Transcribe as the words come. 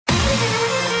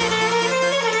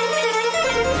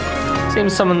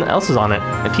Seems someone else is on it.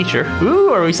 A teacher. Ooh,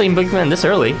 are we seeing Boogeyman this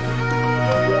early?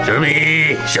 Show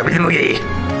me the boogie.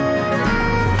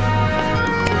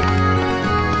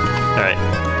 Alright.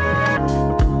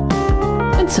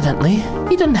 Incidentally,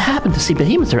 you didn't happen to see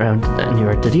Behemoth around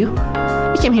anywhere, did you?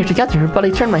 We came here together, but I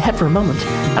turned my head for a moment,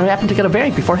 and I happened to get a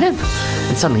variant before him.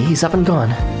 And suddenly, he's up and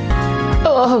gone.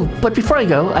 Oh, but before I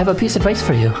go, I have a piece of advice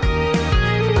for you.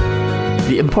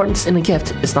 The importance in a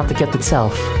gift is not the gift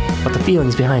itself, but the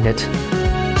feelings behind it.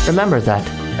 Remember that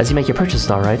as you make your purchases,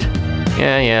 alright?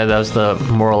 Yeah, that was the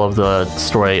moral of the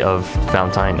story of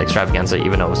Valentine Extravaganza,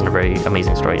 even though it wasn't a very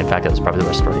amazing story. In fact, it was probably the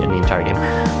worst story in the entire game.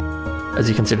 As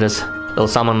you consider this,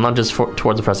 Housamo lunges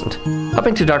towards the present,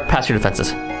 hoping to dart past your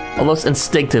defenses. Almost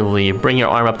instinctively, bring your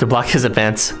arm up to block his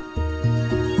advance.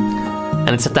 And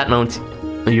it's at that moment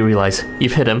you realize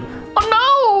you've hit him. Oh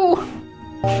no!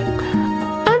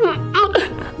 I'm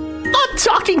not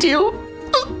talking to you!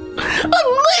 I'm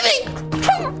leaving!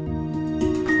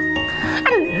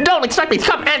 And don't expect me to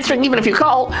come answering even if you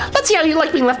call. Let's see how you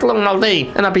like being left alone all day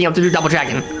and not being able to do double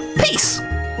dragon. Peace!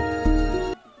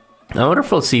 I wonder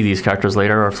if we'll see these characters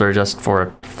later or if they're just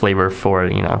for flavor for,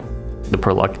 you know, the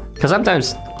prologue. Because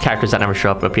sometimes characters that never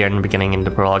show up appear in the beginning in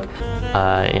the prologue.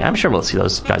 Yeah, I'm sure we'll see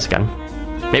those guys again.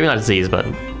 Maybe not Z's, but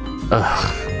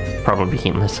probably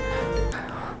Behemoths.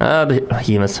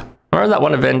 Behemoths. Remember that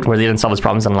one event where they didn't solve his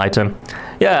problems and lied to him?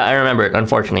 Yeah, I remember it.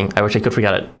 Unfortunately, I wish I could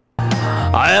forget it.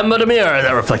 I am but a mirror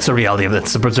that reflects the reality of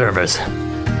its preservers.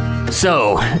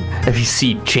 So, if you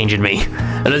see change in me,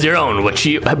 it is your own which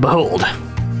you behold.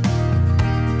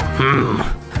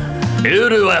 You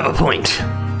do have a point.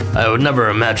 I would never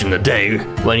imagine the day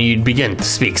when you'd begin to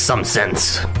speak some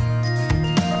sense.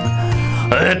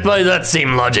 Yet by that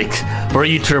same logic, for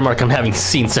you to remark on having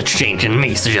seen such change in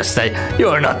me suggests that you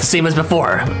are not the same as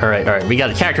before. Alright, we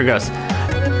got a character ghost.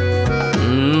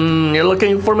 You're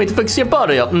looking for me to fix your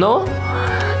body up, no?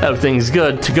 Everything's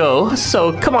good to go,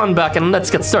 so come on back and let's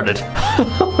get started.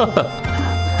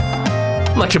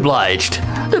 Much obliged.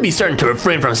 Do be certain to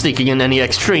refrain from sneaking in any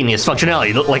extraneous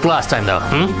functionality like last time though,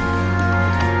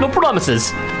 No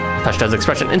promises. Pashta's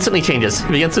expression instantly changes.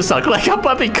 He begins to suck like a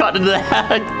puppy caught in the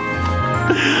head.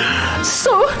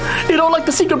 So, you don't like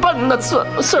the secret button that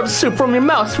serves soup from your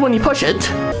mouth when you push it?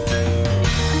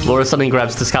 Laura suddenly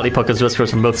grabs Tiscalipoca's whiskers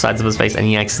from both sides of his face and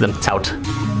yanks them out.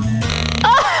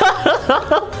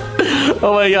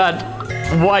 Oh my god.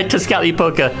 Why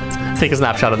Tiscalipoca? Take a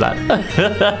snapshot of that.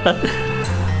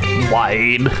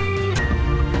 Wide.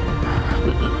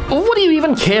 What do you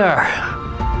even care?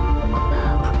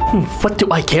 What do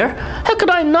I care? How could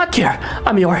I not care?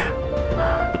 I'm your...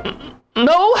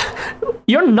 No,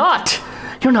 you're not.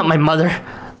 You're not my mother.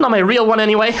 Not my real one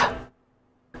anyway.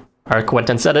 Ark went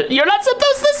and said it. You're not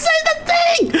supposed to say the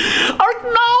thing! Ark,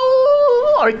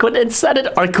 no! Ark went and said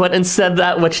it. Ark went and said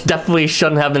that, which definitely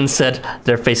shouldn't have been said.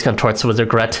 Their face contorts with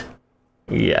regret.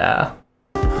 Yeah.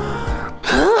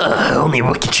 Only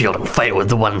wicked children fight with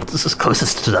the one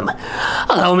closest to them.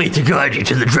 Allow me to guide you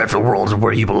to the dreadful world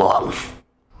where you belong.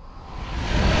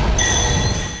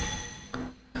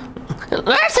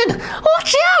 Larson,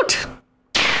 watch out!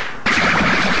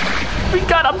 We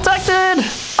got abducted!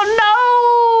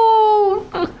 Oh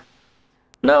no!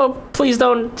 No, please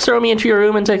don't throw me into your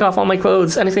room and take off all my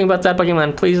clothes. Anything but that,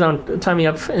 Boogeyman. Please don't tie me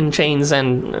up in chains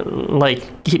and,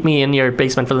 like, keep me in your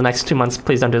basement for the next 2 months.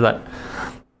 Please don't do that.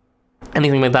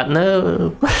 Anything like that,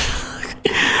 no.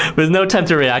 With no time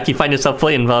to react, you find yourself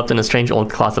fully enveloped in a strange old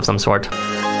cloth of some sort.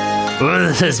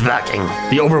 With his backing,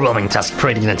 the overwhelming task of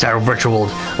creating an entire virtual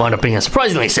world wound up being a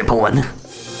surprisingly simple one.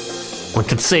 One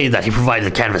could say that he provided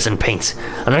the canvas and paint,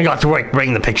 and I got to work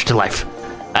bringing the picture to life,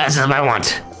 as is my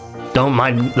want. Don't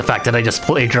mind the fact that I just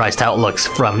plagiarized how it looks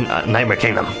from Nightmare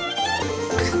Kingdom. I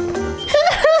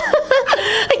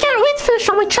can't wait to finish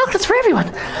all my chocolates for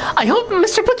everyone. I hope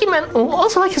Mr. Boogeyman will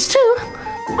also like his too.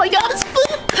 Oh my god, it's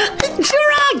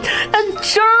Jurong! And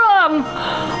Jurong!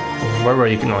 Where were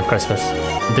you on Christmas?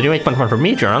 Did you make one for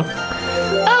me, Jurong?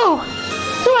 Oh,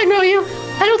 do I know you?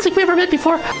 I don't think we ever met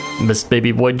before. Miss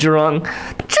Baby Boy Jurong.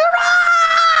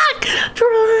 Jurong!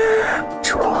 Jurong!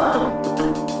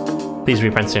 Jurong! Please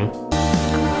reprint soon.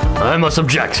 I must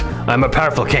object. I'm a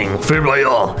powerful king, feared by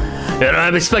all, and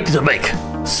I'm expected to make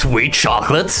sweet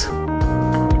chocolates.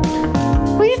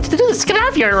 We need to do this. Get out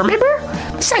of here, remember?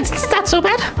 Besides, it's not so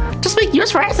bad. Just make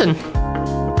yours for Ethan.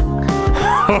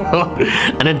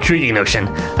 An intriguing notion.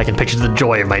 I can picture the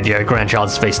joy of my dear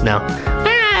grandchild's face now.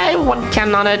 One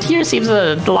can on it. He receives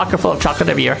a locker full of chocolate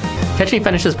every year. Ketchy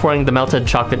finishes pouring the melted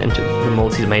chocolate into the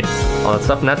molds he's made. All that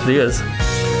stuff naturally is.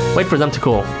 Wait for them to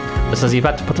cool. Just as he's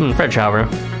about to put them in the fridge, however.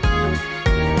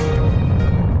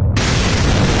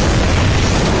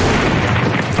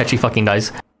 Catchy fucking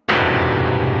dies.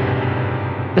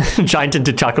 Giant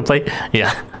into chocolate plate?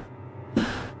 Yeah.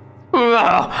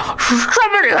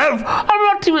 Somebody have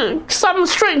about to some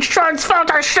strange shards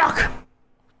felt our shock.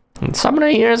 Did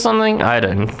somebody hear something? I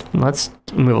didn't. Let's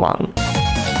move along.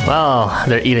 Well,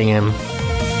 they're eating him.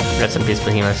 Rest in peace,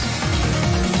 Behemoth.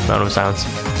 Round of silence.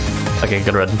 Okay,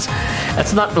 good riddance.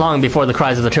 It's not long before the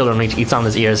cries of the children reach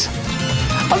Itzame's ears.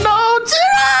 Oh no,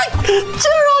 Jirok!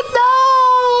 Jirok,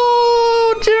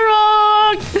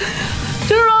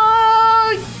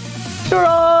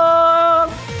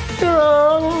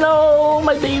 no,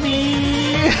 my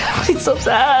baby. He's so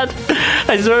sad.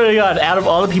 I swear to God, out of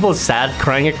all the people's sad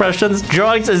crying expressions,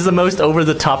 Jirok's is the most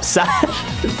over-the-top sad.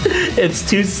 It's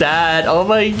too sad. Oh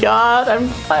my God,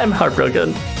 I'm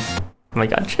heartbroken. Oh my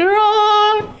God,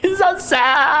 Jirok, he's so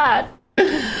sad.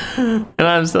 And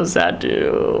I'm so sad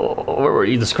too. Where were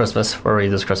you this Christmas?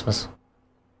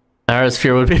 Nara's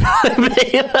fear would be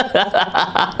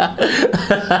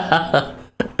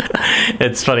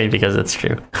It's funny because it's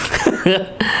true.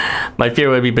 My fear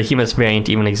would be Behemoth's variant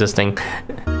even existing.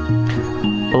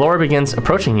 Laura begins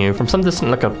approaching you from some distant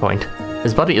lookout point.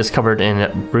 His body is covered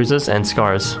in bruises and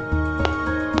scars.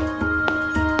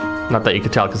 Not that you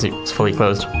could tell because he's fully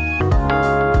clothed.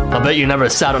 I'll bet you never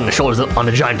sat on the shoulders on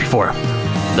a giant before.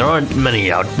 There aren't many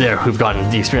out there who've gotten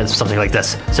the experience of something like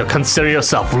this, so consider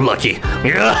yourself lucky.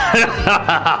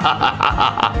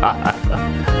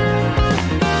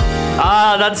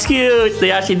 Ah, that's cute. They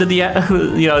actually did the,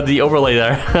 the overlay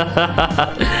there.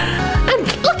 And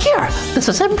look here, this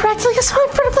is him practicing a song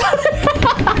for the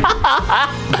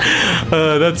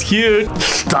That's cute.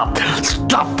 Stop.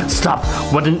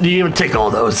 Why didn't you even take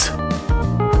all those?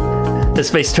 His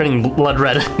face turning blood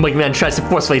red, Boogeyman tries to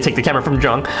forcefully take the camera from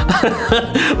Jong.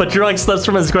 But Jong slips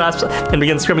from his grasp and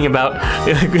begins screaming about,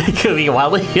 cooing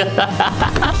wildly.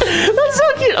 That's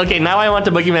so cute. Okay, now I want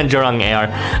the Boogeyman Jong AR.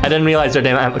 I didn't realize their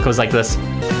dynamic was like this.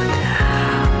 Anyway,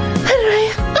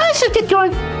 I should get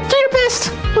going. Do your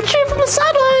best. We'll cheer from the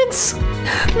sidelines.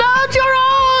 No,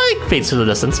 Jong! Fades to the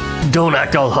distance. Don't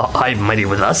act all high and mighty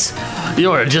with us.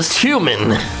 You're just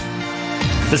human.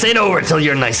 This ain't over till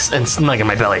you're nice and snug in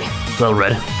my belly, little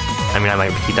red. I mean, I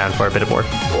might be down for a bit of more.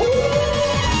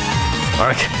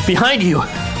 Ark, behind you!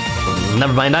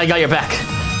 Never mind, I got your back.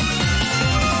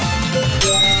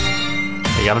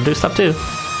 You gotta do stuff too.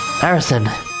 Harrison.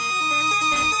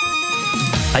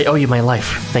 I owe you my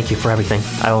life. Thank you for everything.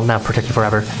 I will now protect you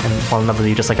forever and fall in love with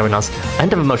you just like everyone else. A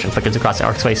hint of emotion flickers across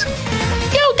Ark's face. Go!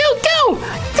 Tell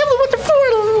them what they're for,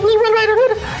 little Red Rider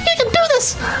Hood. You can do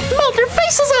this! Melt their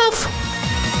faces off!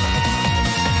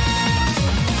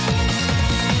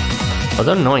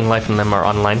 Although knowing life from them are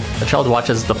online, the child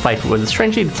watches the fight with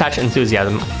strangely detached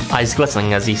enthusiasm, eyes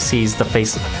glistening as he sees the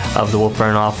face of the wolf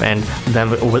burn off and them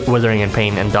withering in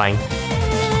pain and dying.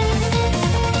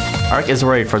 Ark is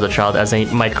worried for the child as they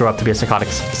might grow up to be a psychotic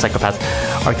psychopath.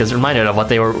 Ark is reminded of what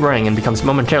they were wearing and becomes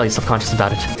momentarily self-conscious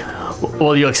about it.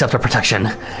 Will you accept our protection?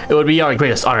 It would be our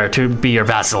greatest honor to be your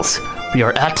vassals. We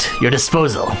are at your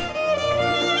disposal.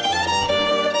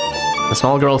 The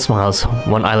small girl smiles.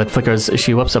 One eyelid flickers.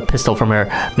 She whips a pistol from her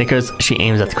knickers. She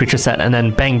aims at the creature set, and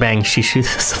then bang bang, she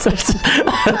shoots.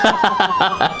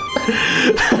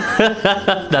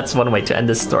 That's one way to end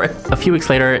this story. A few weeks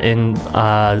later,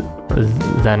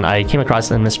 then I came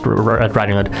across Miss Red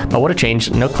Riding Hood. But what a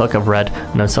change! No cloak of red,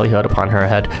 no silly hood upon her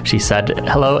head. She said,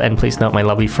 "Hello, and please note my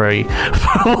lovely furry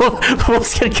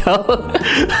wolf's gonna go."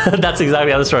 That's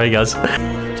exactly how the story goes.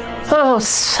 Oh,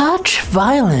 such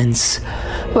violence.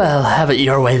 Well, have it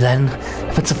your way then.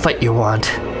 If it's a fight you want,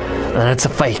 then it's a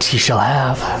fight you shall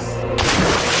have.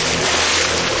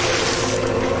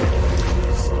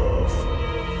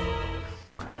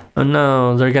 Oh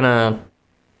no, they're gonna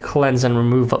cleanse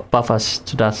and buff us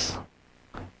to death.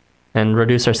 And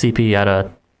reduce our CP at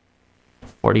a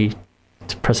 40%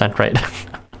 rate.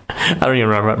 I don't even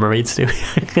remember what mermaids do.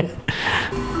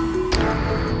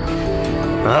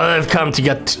 I've come to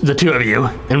get the two of you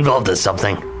involved in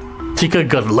something. Take a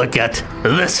good look at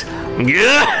this.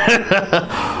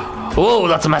 Whoa,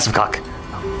 that's a massive cock.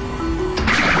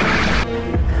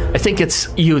 I think it's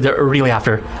you they're really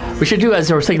after. We should do as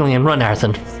they were signaling and run,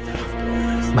 Arthur.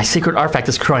 My secret artifact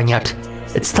is crying out.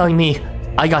 It's telling me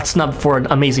I got snubbed for an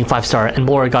amazing 5-star and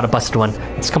Laura got a busted one.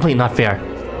 It's completely not fair.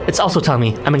 It's also telling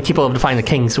me I'm incapable of defying the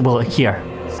king's will here.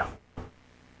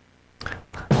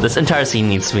 This entire scene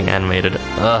needs to be animated.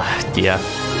 Ugh, yeah.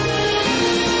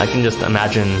 I can just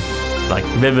imagine, like,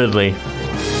 vividly,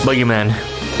 Boogeyman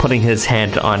putting his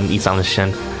hand on Isamu's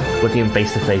shin, looking him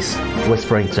face to face,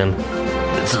 whispering to him,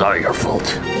 It's not your fault.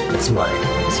 It's mine.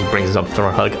 As he brings up for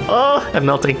a hug. Oh, I'm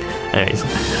melting. Anyways,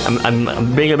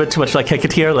 I'm being a bit too much like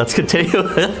Hecate here. Let's continue.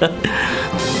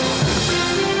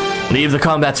 Leave the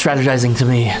combat strategizing to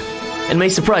me. It may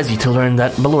surprise you to learn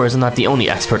that Balor is not the only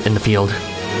expert in the field.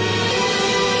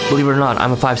 Believe it or not,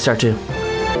 I'm a 5-star too.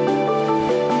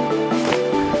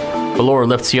 Balor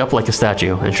lifts you up like a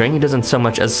statue, ensuring he doesn't so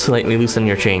much as slightly loosen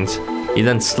your chains. He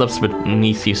then slips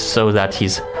beneath you so that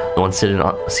he's the one seated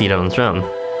on the throne.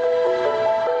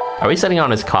 Are we sitting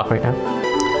on his cock right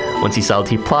now? Once he's settled,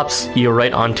 he plops you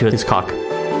right onto his cock.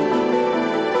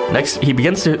 Next, he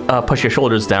begins to push your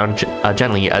shoulders down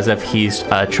gently, as if he's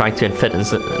trying to fit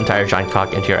his entire giant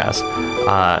cock into your ass,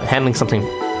 handling something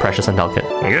precious and delicate.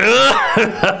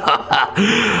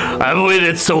 I've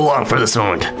waited so long for this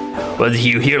moment. With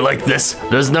you here like this,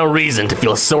 there's no reason to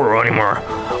feel sorrow anymore.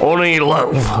 Only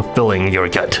love filling your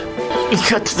gut.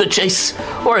 Cut to the chase.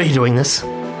 Why are you doing this?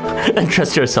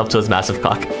 Entrust yourself to his massive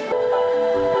cock.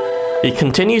 He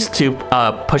continues to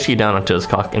push you down onto his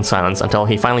cock in silence until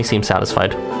he finally seems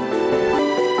satisfied.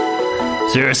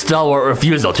 So your stalwart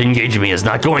refusal to engage me is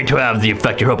not going to have the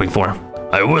effect you're hoping for.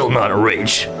 I will not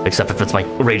rage, except if it's my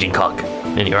raging cock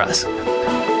in your ass.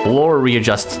 Balor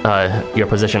readjusts your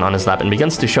position on his lap and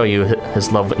begins to show you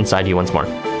his love inside you once more.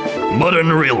 But in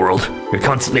the real world, you're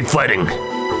constantly fighting.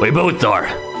 We both are.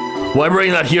 Why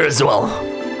bring that here as well?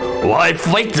 Why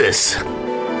fight this?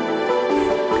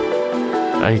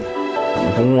 I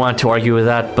want to argue with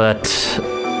that, but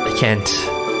I can't.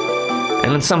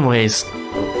 And in some ways,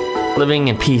 living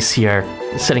in peace here,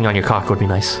 sitting on your cock would be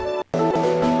nice.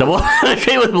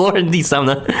 Okay, with Balor and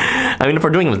Housamo. I mean, if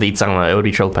we're doing it with Housamo, it would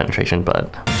be troll penetration,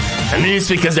 but... And it's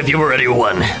because if you've already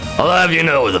won, I'll have you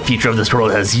know the future of this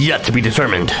world has yet to be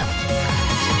determined.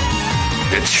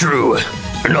 It's true.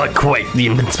 You're not quite the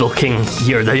invincible king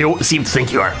here that you seem to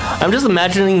think you are. I'm just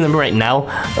imagining them right now,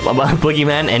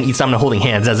 Boogeyman and Housamo holding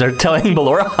hands as they're telling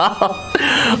Balor.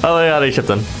 Oh my god, I shipped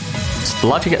them. The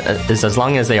logic is as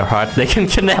long as they are hot, they can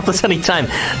kidnap us anytime.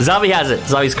 Zabi has it.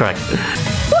 Zabi's correct.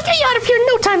 We'll get you out of here in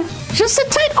no time. Just sit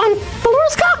tight on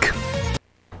Balor's cock.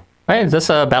 Alright, this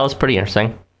battle's pretty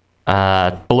interesting.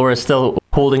 Balor is still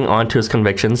holding on to his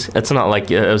convictions. It's not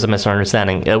like it was a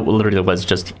misunderstanding. It literally was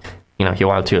just, you know, he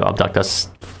wanted to abduct us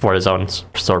for his own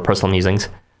sort of personal musings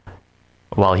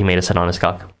while he made us sit on his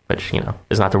cock, which, you know,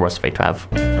 is not the worst fate to have.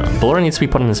 Balor needs to be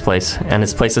put in his place, and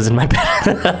his place is in my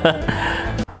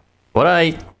bed. Would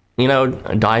I, you know,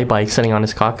 die by sitting on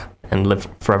his cock and live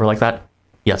forever like that?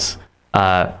 Yes.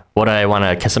 Would I want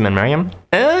to kiss him and marry him?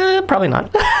 Probably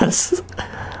not. A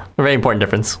very important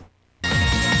difference.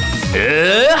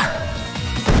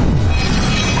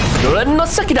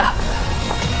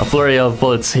 A flurry of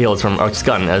bullets hails from Ark's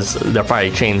gun as their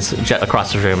fiery chains jet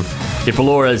across the room. Yet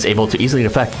Balor is able to easily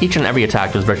deflect each and every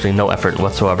attack with virtually no effort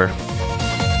whatsoever.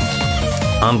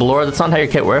 On Balor, that's not how your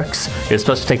kit works. You're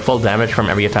supposed to take full damage from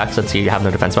every attack since you have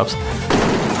no defense buffs.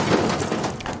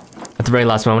 At the very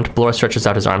last moment, Balor stretches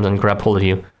out his arms and grabs hold of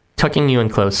you, tucking you in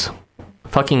close.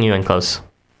 Fucking you in close.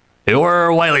 You were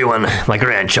a wily one, my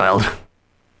grandchild.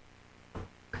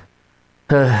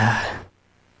 Thought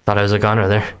I was a goner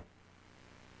there.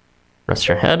 Rest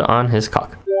your head on his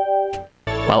cock.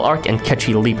 While Ark and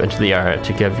Ketchy leap into the air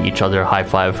to give each other a high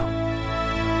five.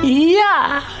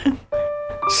 Yeah!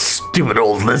 Stupid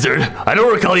old lizard. I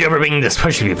don't recall you ever being this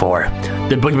pushy before.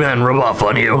 Did Boogeyman rub off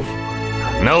on you?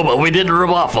 No, but we did rub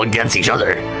off against each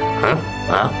other. Huh?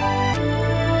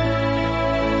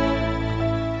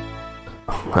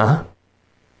 Huh?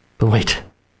 But wait.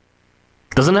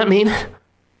 Doesn't that mean...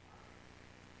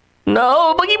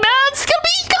 No, Boogeyman's gonna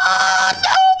be gone!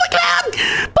 No, Boogeyman!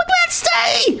 Boogeyman,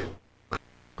 stay!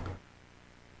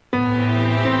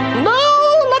 No,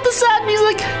 not the sad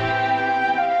music.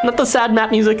 Not the sad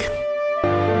map music.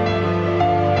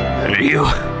 And you,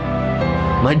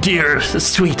 my dear,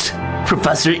 sweet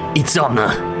Professor Housamo.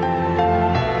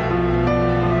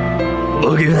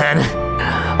 Boogeyman,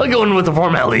 I'll go in with the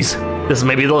formalities. This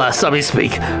may be the last time we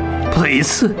speak.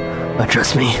 Please,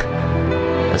 address me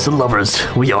as the lovers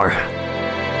we are.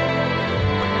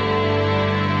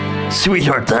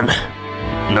 Sweetheart, then.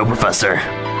 No, Professor.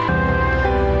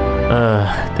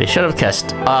 They should have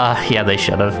kissed. Yeah, they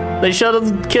should have. They should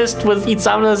have kissed with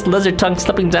Housama's lizard tongue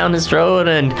slipping down his throat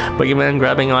and Boogeyman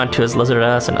grabbing onto his lizard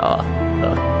ass and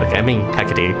okay, I mean,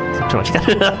 Hecate. Too much.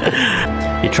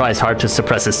 He tries hard to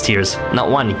suppress his tears, not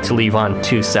wanting to leave on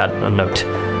too sad a note,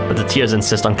 but the tears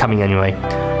insist on coming anyway,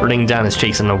 running down his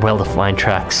cheeks in a well-defined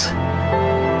tracks.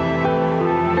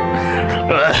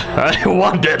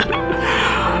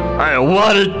 I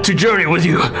wanted to journey with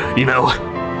you, you know.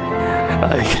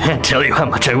 I can't tell you how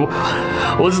much I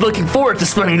was looking forward to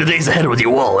spending the days ahead with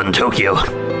you all in Tokyo.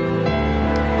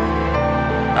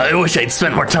 I wish I'd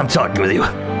spent more time talking with you,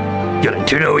 getting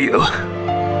to know you.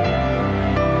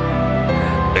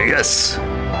 I guess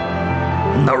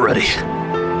I'm not ready.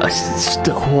 I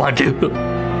still want to.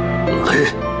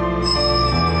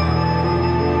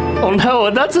 Oh no,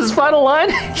 that's his final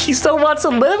line? He still wants to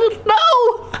live?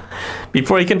 No!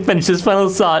 Before he can finish his final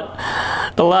thought,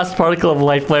 the last particle of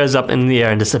light flares up in the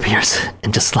air and disappears.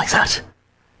 And just like that,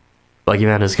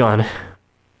 Boogeyman is gone.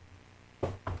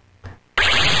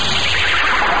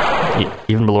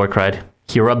 Even Belor cried.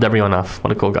 He rubbed everyone off.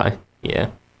 What a cool guy. Yeah.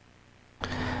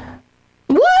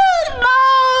 What?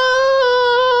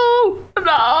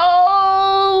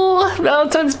 No!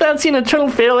 Valentine's Fantasy and Eternal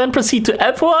Fairyland proceed to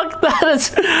epilogue? That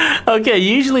is... Okay,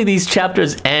 usually these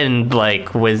chapters end,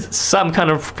 like, with some kind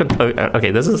of...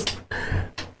 Okay, this is...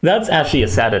 That's actually a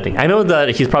sad ending. I know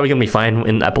that he's probably gonna be fine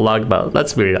in the epilogue, but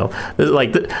let's be real.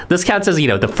 This counts as, you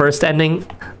know, the first ending.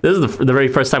 This is the very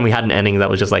first time we had an ending that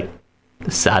was just, like,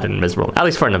 sad and miserable. At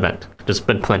least for an event. There's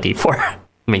been plenty for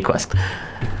main quest.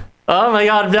 Oh my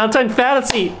god, Valentine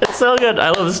Fantasy! It's so good.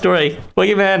 I love the story.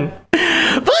 Boogeyman!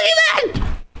 Boogeyman!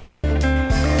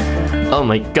 Oh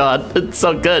my god, it's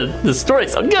so good. The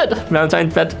story's so good.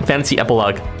 Valentine Fantasy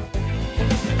epilogue.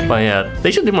 But yeah, they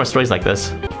should do more stories like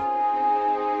this.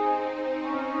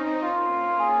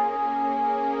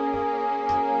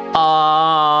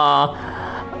 Aww,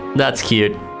 that's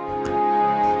cute.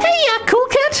 Hey, cool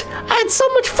cat! I had so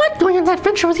much fun going on that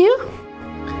adventure with you.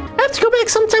 I have to go back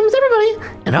sometime with everybody,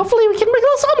 and hopefully we can make a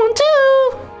little someone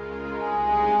too.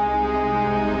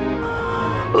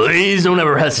 Please don't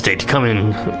ever hesitate to come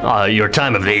in your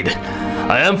time of need.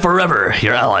 I am forever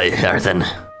your ally, Arthan.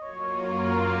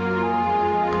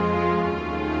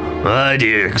 My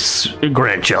dear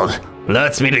grandchild,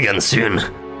 let's meet again soon.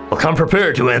 I'll come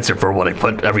prepared to answer for what I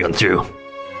put everyone through.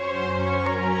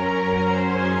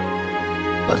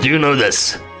 But do you know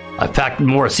this? I've packed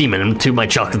more semen into my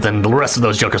chocolate than the rest of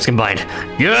those jokers combined.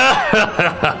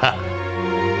 Yeah!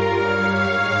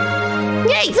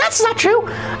 Yay, that's not true!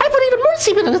 I put even more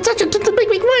semen in such a big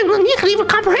wine than you can even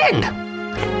comprehend!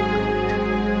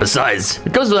 Besides,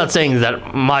 it goes without saying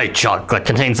that my chocolate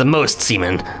contains the most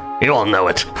semen. You all know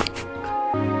it.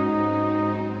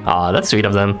 Aw, that's sweet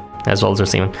of them, as well as their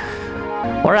semen.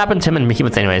 What happened to him and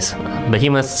Behemoth anyways?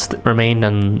 Behemoth remained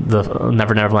in the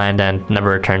Never Never Land and never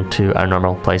returned to our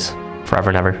normal place. Forever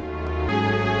and ever.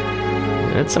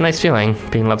 It's a nice feeling,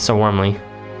 being loved so warmly.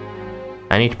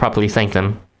 I need to properly thank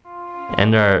them.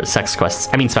 And their sex quests.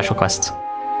 I mean special quests.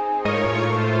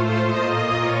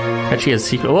 Actually has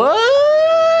secret. What?